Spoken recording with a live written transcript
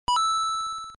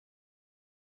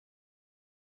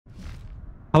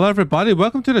Hello everybody,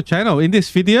 welcome to the channel. In this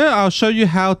video, I'll show you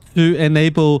how to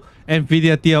enable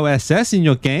NVIDIA DLSS in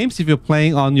your games if you're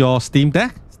playing on your Steam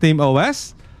Deck,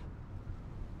 SteamOS.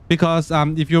 Because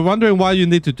if you're wondering why you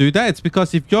need to do that, it's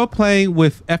because if you're playing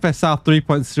with FSR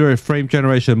 3.0 frame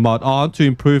generation mod on to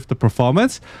improve the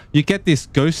performance, you get this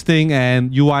ghosting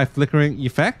and UI flickering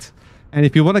effect. And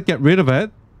if you want to get rid of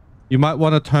it, you might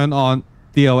want to turn on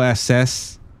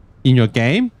DLSS in your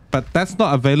game, but that's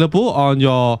not available on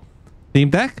your Steam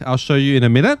Deck. I'll show you in a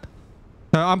minute.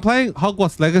 So I'm playing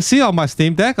Hogwarts Legacy on my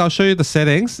Steam Deck. I'll show you the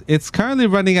settings. It's currently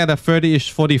running at a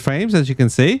 30-ish 40 frames, as you can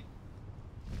see.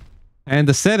 And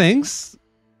the settings,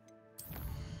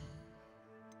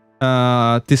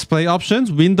 display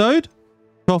options, windowed,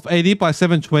 1280 by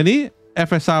 720,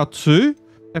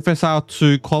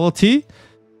 FSR2 quality,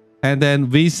 and then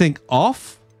VSync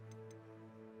off.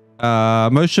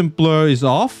 Motion blur is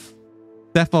off,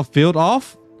 depth of field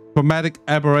off, chromatic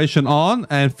aberration on,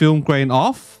 and film grain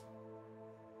off.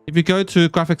 If you go to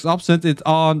graphics options, it's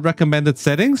on recommended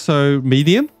settings, so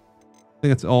medium. I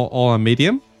think it's all on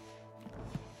medium.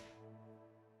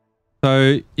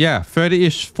 So yeah,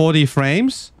 30-ish 40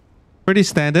 frames, pretty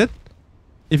standard.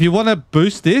 If you want to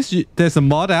boost this, there's a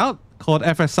mod out called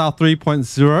FSR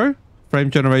 3.0 frame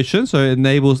generation, so it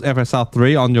enables FSR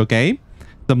 3 on your game,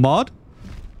 the mod.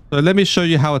 So let me show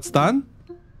you how it's done.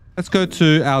 Let's go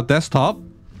to our desktop.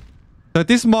 So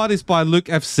this mod is by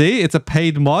LukeFZ. It's a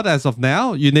paid mod as of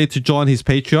now. You need to join his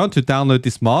Patreon to download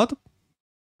this mod.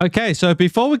 Okay, so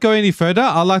before we go any further,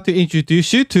 I'd like to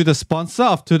introduce you to the sponsor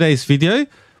of today's video,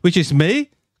 which is me,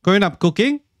 Growing Up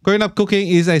Cooking. Growing Up Cooking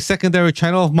is a secondary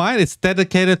channel of mine. It's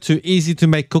dedicated to easy to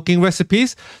make cooking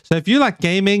recipes. So if you like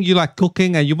gaming, you like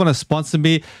cooking, and you want to sponsor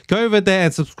me, go over there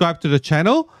and subscribe to the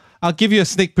channel. I'll give you a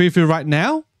sneak preview right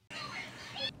now.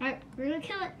 Alright, we're gonna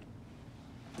kill it.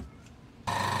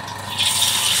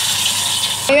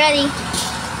 You ready?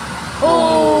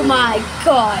 Oh my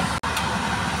god.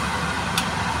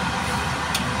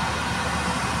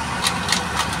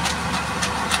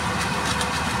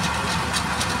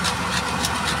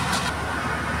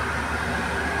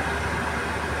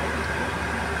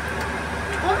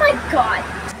 Oh my god.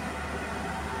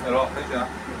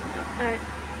 Alright.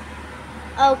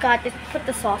 Oh god, just put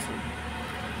the sauce in.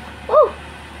 Woo!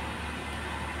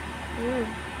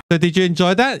 So did you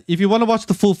enjoy that? If you want to watch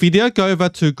the full video, go over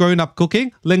to Growing Up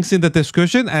Cooking. Links in the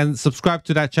description and subscribe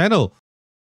to that channel.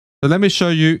 So let me show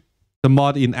you the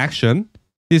mod in action.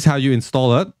 This is how you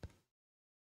install it.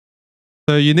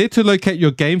 So you need to locate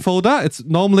your game folder. It's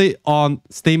normally on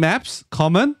Steam Apps,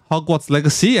 Common, Hogwarts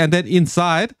Legacy, and then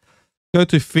inside, go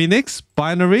to Phoenix,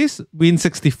 Binaries,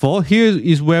 Win64. Here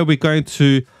is where we're going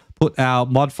to put our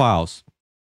mod files.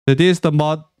 So there's the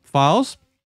mod files,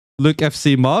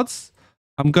 LukeFZ mods.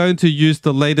 I'm going to use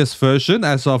the latest version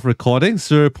as of recording,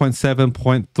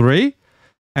 0.7.3.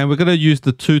 And we're going to use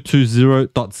the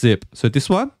 220.zip. So this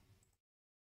one.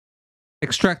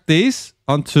 Extract these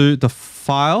onto the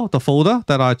file, the folder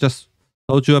that I just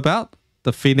told you about.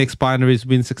 The Phoenix Binaries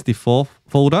Win64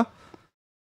 folder.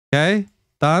 Okay,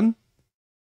 done.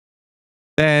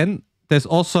 Then there's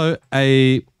also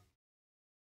a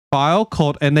file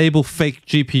called Enable Fake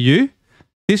GPU.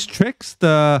 This tricks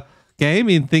the game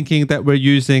in thinking that we're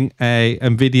using a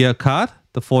NVIDIA card,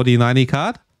 the 4090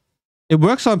 card. It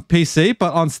works on PC,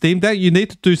 but on Steam Deck, you need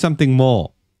to do something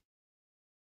more.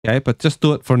 Okay, but just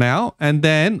do it for now. And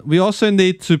then we also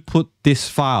need to put this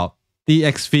file,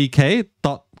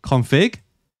 dxvk.config,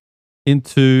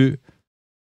 into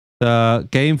the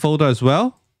game folder as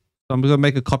well. So I'm going to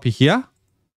make a copy here.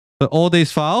 So all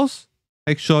these files,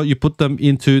 make sure you put them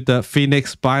into the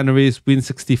Phoenix Binaries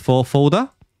Win64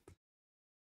 folder.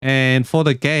 And for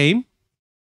the game,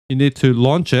 you need to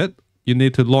launch it. You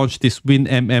need to launch this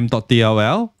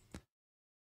winmm.dll.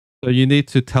 So you need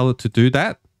to tell it to do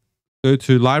that. Go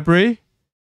to library,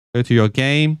 go to your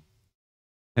game,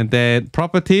 and then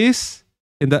properties.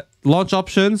 In the launch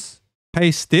options,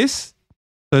 paste this.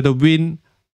 So the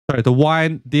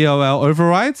WINEDLL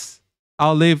overrides.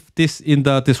 I'll leave this in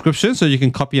the description so you can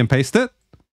copy and paste it.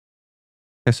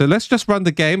 Okay, so let's just run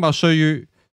the game. I'll show you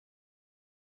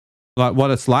like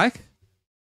what it's like.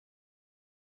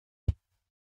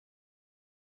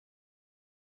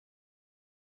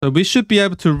 So we should be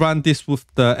able to run this with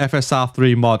the FSR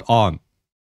 3 mod on.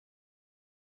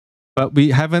 But we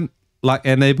haven't like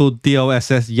enabled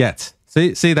DLSS yet.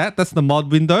 See that? That's the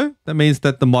mod window. That means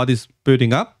that the mod is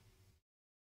booting up.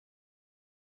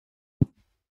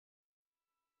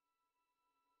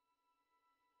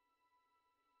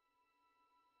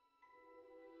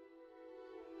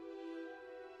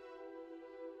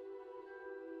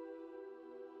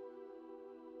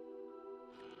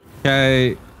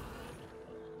 Okay.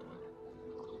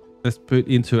 Let's put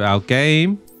into our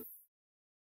game.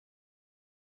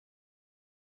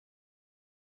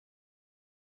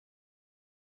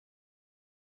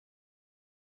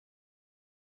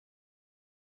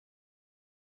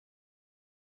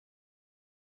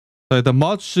 So the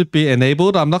mod should be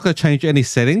enabled. I'm not going to change any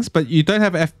settings, but you don't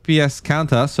have FPS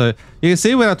counter. So you can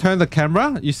see when I turn the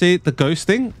camera, you see the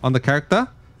ghosting on the character.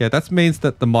 Yeah, that means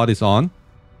that the mod is on.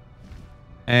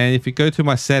 And if you go to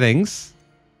my settings,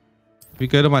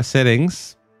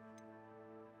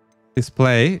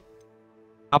 display,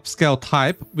 upscale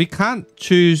type, we can't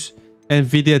choose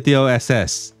NVIDIA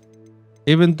DLSS.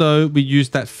 Even though we use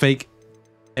that fake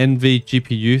NV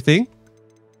GPU thing,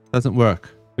 doesn't work.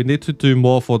 We need to do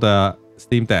more for the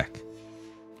Steam Deck.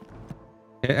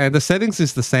 Okay, and the settings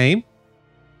is the same.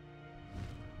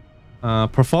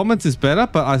 Performance is better,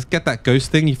 but I get that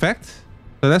ghosting effect.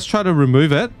 So let's try to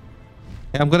remove it.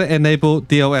 Okay, I'm going to enable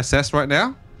DLSS right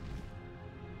now.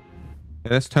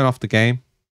 Okay, let's turn off the game.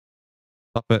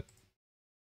 Stop it.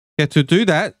 Okay, to do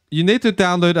that, you need to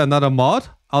download another mod.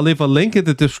 I'll leave a link in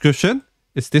the description.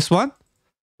 It's this one,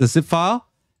 the zip file.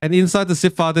 And inside the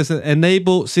zip file, there's an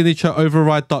enable signature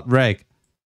override.reg.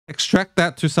 Extract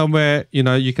that to somewhere,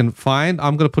 you can find.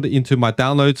 I'm going to put it into my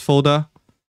downloads folder.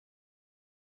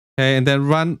 Okay, and then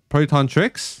run Proton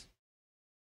Tricks.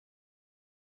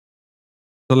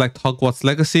 Select Hogwarts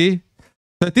Legacy.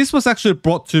 So this was actually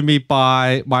brought to me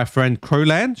by my friend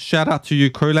Crowland. Shout out to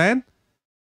you, Crowland.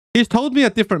 He's told me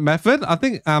a different method. I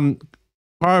think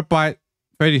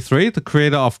Cryobyte33, the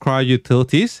creator of Cryo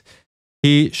Utilities,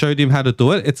 he showed him how to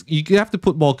do it. You have to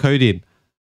put more code in.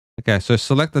 Okay, so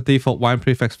select the default wine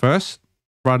prefix first.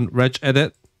 Run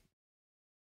regedit.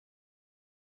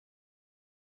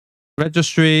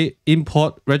 Registry,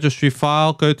 import registry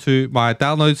file. Go to my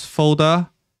downloads folder.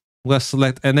 I'm going to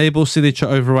select enable signature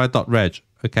override.reg.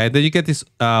 Okay, then you get this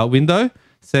window.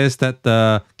 Says that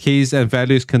the keys and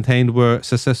values contained were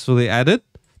successfully added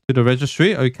to the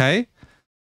registry. Okay.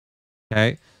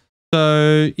 Okay.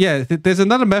 So yeah, there's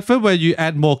another method where you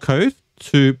add more code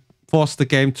to force the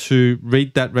game to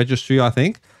read that registry, I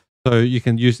think. So you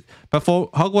can use, but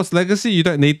for Hogwarts Legacy, you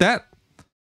don't need that.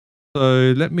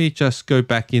 So let me just go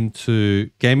back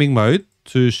into gaming mode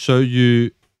to show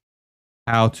you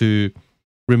how to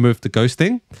remove the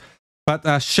ghosting.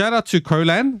 But shout out to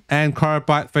Crowland and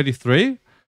Cryobyte33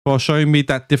 for showing me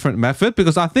that different method,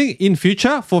 because I think in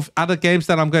future for other games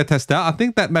that I'm going to test out, I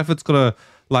think that method's going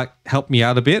to help me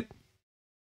out a bit.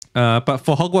 But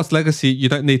for Hogwarts Legacy, you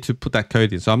don't need to put that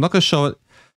code in. So I'm not going to show it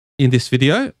in this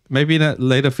video. Maybe in a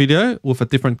later video with a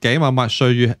different game, I might show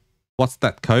you what's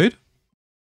that code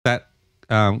that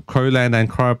Crowland and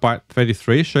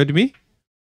Cryobyte33 showed me.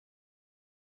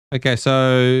 Okay,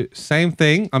 so same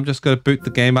thing. I'm just going to boot the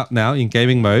game up now in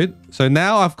gaming mode. So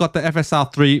now I've got the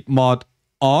FSR 3 mod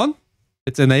on.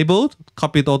 It's enabled,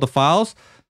 copied all the files.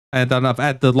 And then I've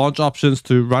added the launch options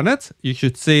to run it. You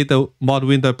should see the mod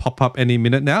window pop up any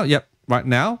minute now. Yep, right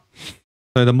now.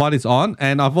 So the mod is on.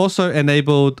 And I've also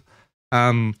enabled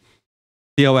DLSS.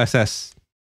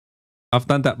 I've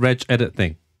done that reg edit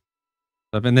thing.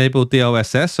 So I've enabled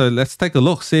DLSS. So let's take a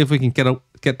look, see if we can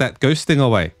get that ghosting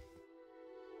away.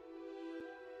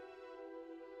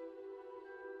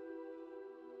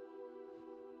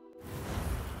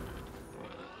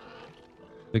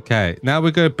 Okay, now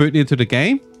we're going to boot into the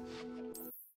game.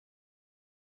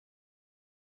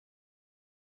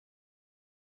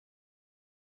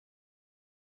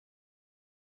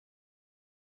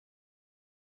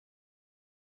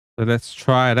 So let's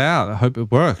try it out. I hope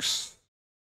it works.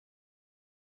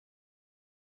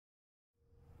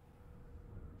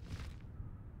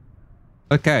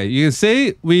 Okay, you can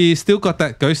see we still got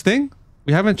that ghosting.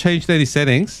 We haven't changed any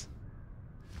settings.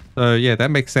 So yeah, that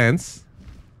makes sense.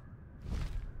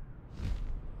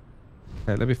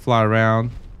 Okay, let me fly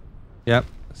around. Yep,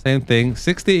 same thing.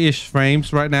 60-ish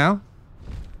frames right now.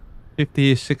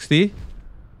 50-ish, 60.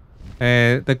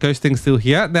 And the ghosting's still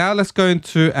here. Now let's go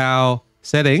into our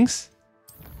settings.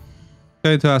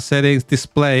 Go into our settings,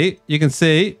 display. You can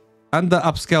see under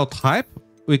upscale type,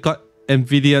 we got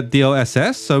NVIDIA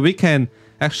DLSS. So we can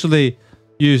actually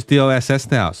use DLSS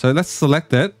now. So let's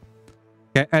select it.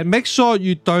 Okay, and make sure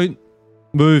you don't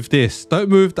move this. Don't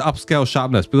move the upscale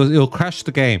sharpness because it'll crash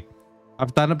the game.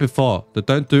 I've done it before. So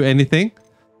don't do anything.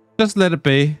 Just let it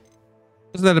be.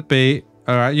 Just let it be.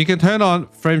 All right. You can turn on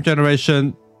frame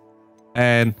generation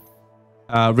and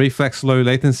reflex low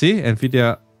latency,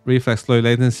 NVIDIA reflex low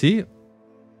latency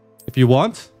if you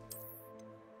want.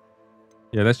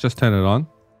 Yeah, let's just turn it on.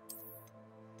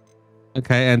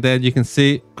 Okay, and then you can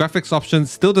see graphics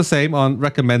options still the same on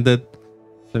recommended,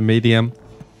 so medium.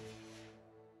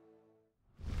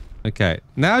 Okay,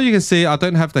 now you can see I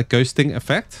don't have the ghosting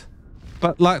effect,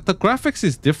 but like the graphics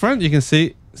is different. You can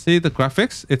see the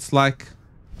graphics. It's like,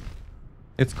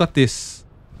 it's got this,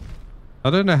 I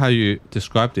don't know how you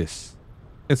describe this.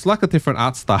 It's like a different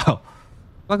art style,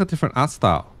 like a different art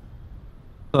style.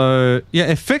 So yeah,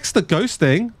 it fixed the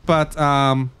ghosting, but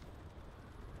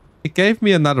it gave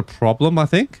me another problem, I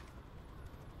think.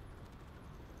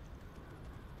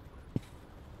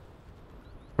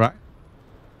 Right?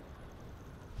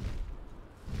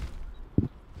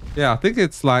 Yeah, I think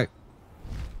it's like,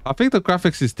 I think the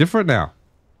graphics is different now.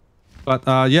 But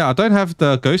yeah, I don't have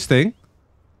the ghosting.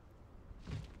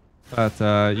 But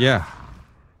yeah,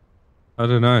 I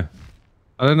don't know.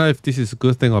 I don't know if this is a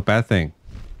good thing or bad thing.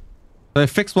 So it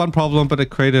fixed one problem, but it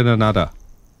created another.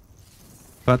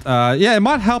 But yeah, it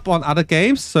might help on other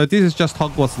games. So this is just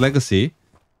Hogwarts Legacy.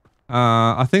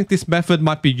 I think this method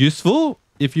might be useful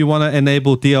if you want to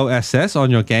enable DLSS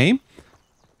on your game.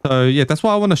 So yeah, that's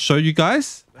why I want to show you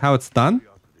guys how it's done.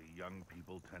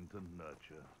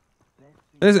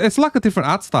 It's like a different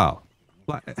art style.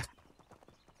 Like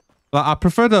I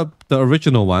prefer the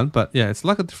original one, but yeah, it's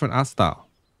like a different art style.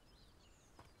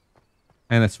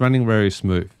 And it's running very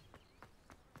smooth.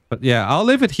 But yeah, I'll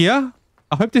leave it here.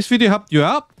 I hope this video helped you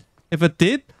out. If it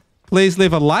did, please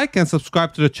leave a like and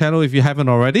subscribe to the channel if you haven't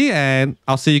already. And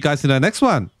I'll see you guys in the next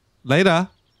one. Later.